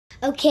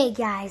Okay,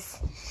 guys,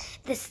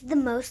 this is the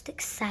most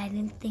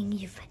exciting thing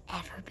you've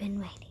ever been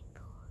waiting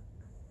for.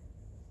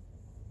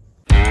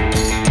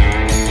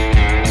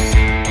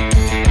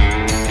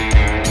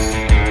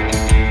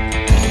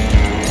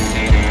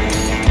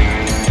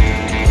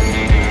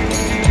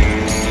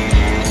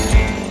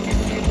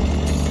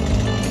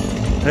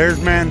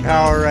 There's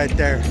manpower right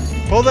there.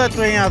 Pull that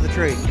thing out of the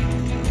tree.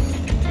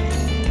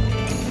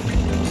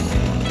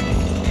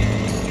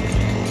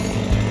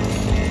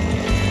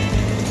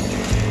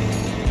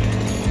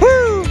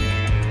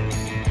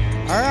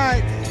 All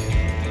right,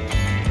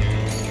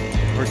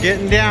 we're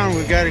getting down.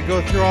 We've got to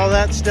go through all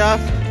that stuff.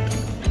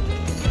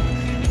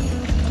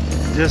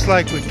 Just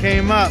like we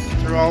came up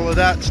through all of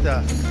that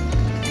stuff.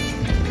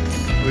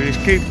 We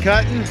just keep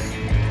cutting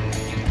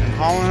and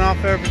hauling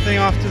off everything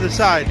off to the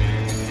side.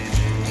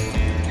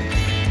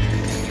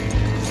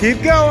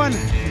 Keep going.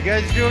 You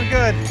guys are doing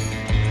good.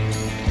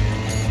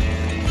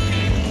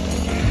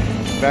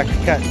 Back to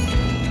cutting.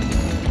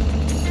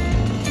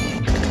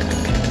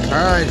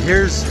 All right,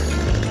 here's...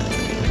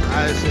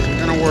 this isn't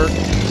gonna work.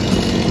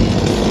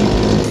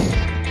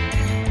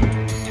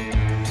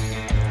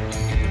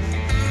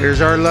 Here's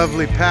our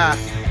lovely path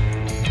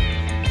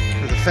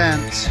for the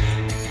fence.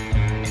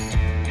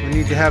 We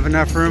need to have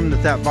enough room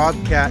that that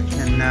bobcat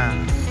can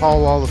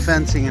haul all the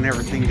fencing and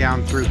everything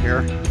down through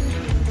here.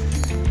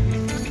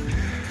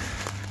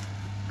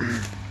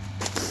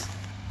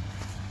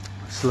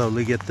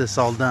 Slowly get this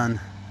all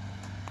done,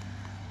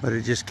 but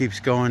it just keeps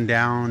going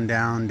down,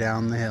 down,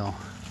 down the hill.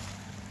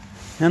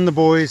 And the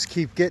boys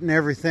keep getting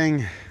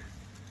everything,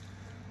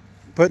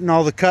 putting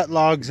all the cut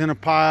logs in a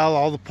pile,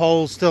 all the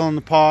poles still in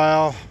the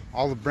pile,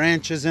 all the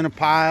branches in a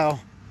pile.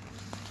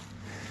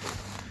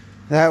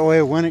 That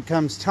way when it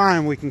comes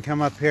time, we can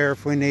come up here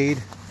if we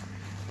need,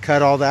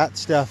 cut all that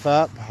stuff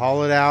up,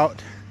 haul it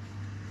out,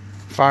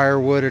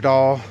 firewood it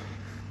all.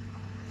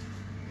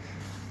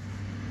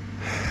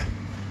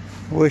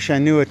 I wish I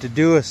knew what to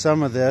do with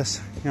some of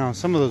this. You know,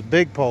 some of those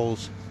big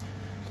poles,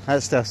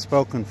 that stuff's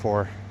spoken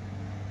for.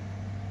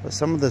 But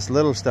some of this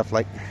little stuff,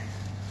 like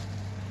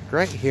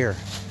right here.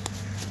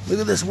 Look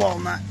at this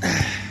walnut.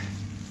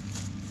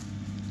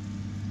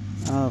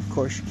 Oh, of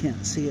course you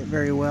can't see it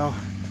very well.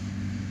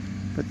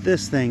 But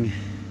this thing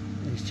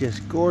is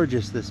just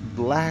gorgeous. This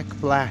black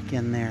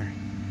in there.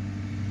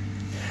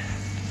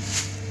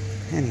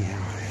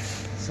 Anyhow,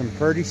 some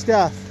pretty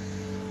stuff.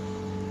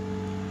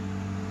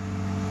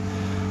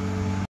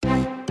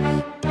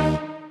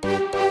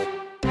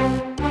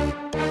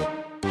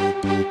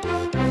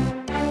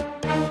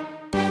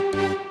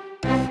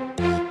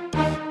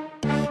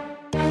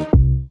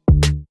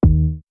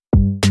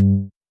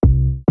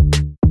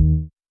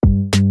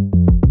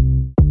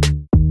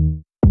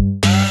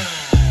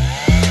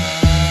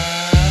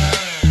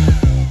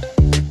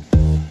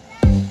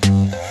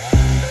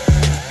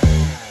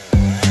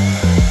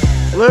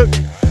 Luke,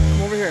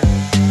 come over here.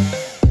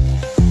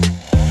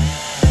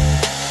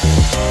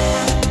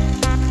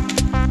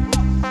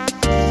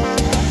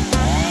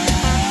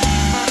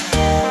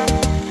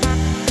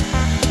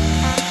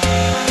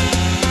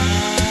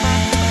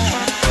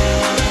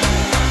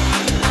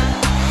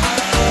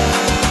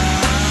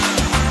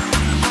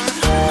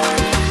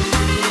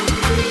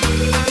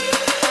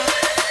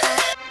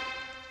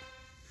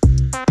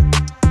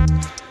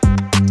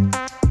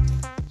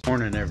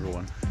 Morning,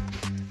 everyone.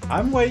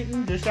 I'm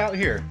waiting just out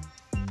here.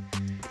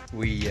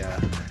 We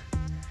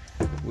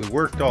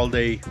worked all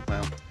day,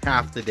 well,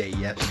 half the day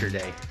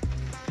yesterday,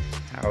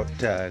 out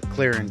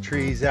clearing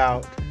trees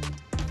out.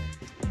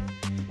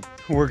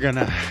 We're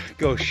gonna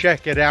go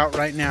check it out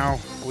right now.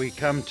 We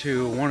come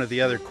to one of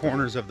the other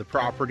corners of the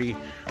property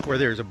where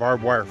there's a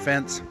barbed wire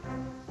fence,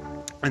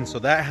 and so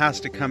that has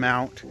to come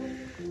out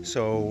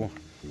so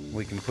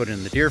we can put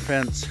in the deer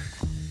fence,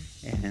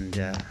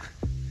 and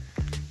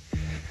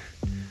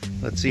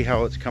let's see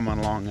how it's coming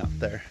along up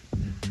there.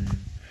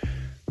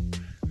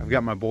 I've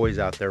got my boys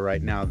out there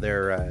right now.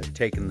 They're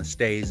taking the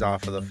stays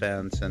off of the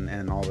fence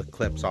and all the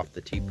clips off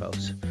the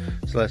T-posts.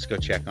 So let's go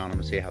check on them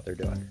and see how they're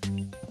doing.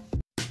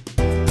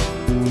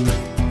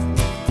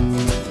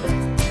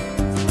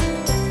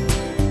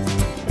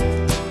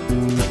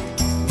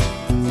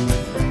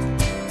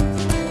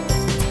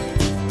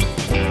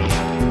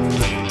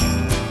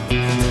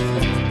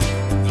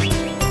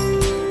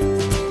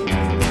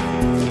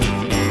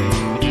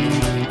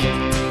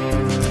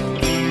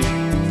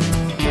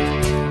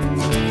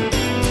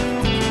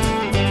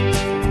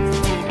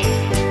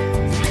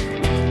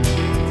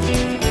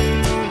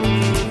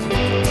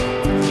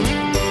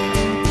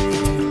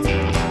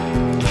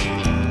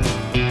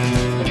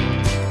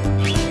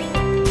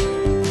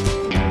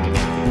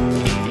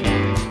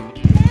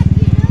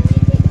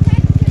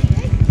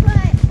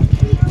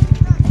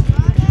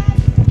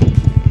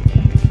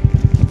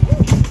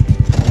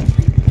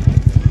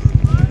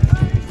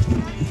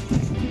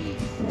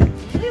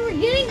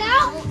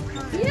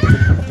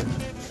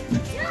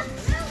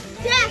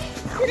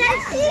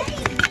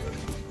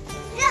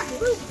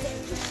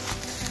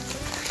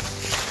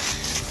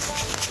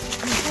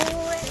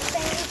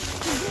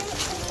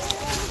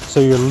 So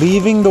you're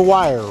leaving the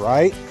wire,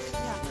 right?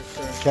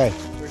 Okay.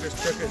 We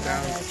just took it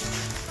down.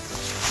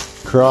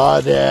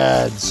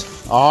 Crawdads.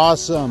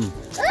 Awesome.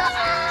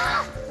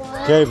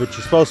 Okay, but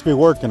you're supposed to be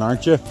working,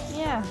 aren't you?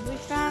 Yeah, we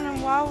found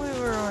them while we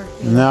were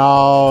working.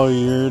 No,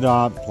 you're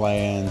not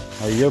playing.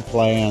 Or you're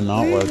playing,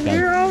 not working.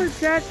 You're always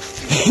got.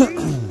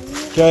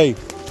 Okay.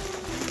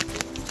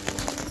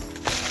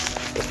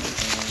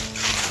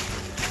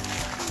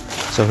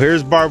 So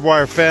here's barbed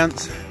wire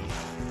fence.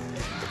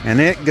 And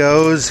it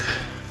goes,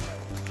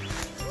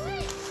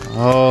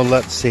 oh,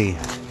 let's see.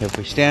 If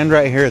we stand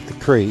right here at the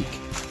creek,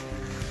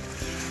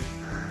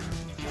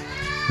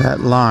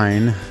 that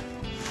line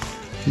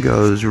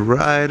goes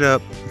right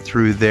up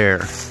through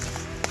there.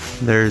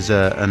 There's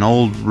an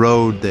old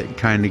road that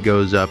kind of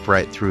goes up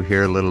right through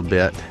here a little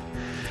bit,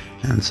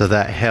 and so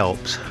that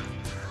helps.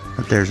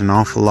 But there's an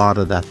awful lot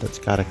of that that's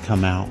got to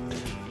come out.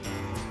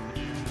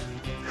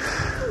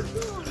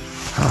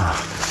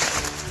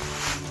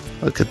 Oh,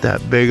 look at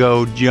that big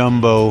old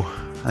jumbo.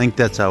 I think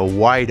that's a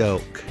white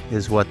oak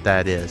is what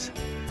that is.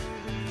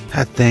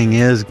 That thing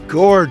is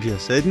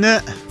gorgeous, isn't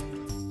it?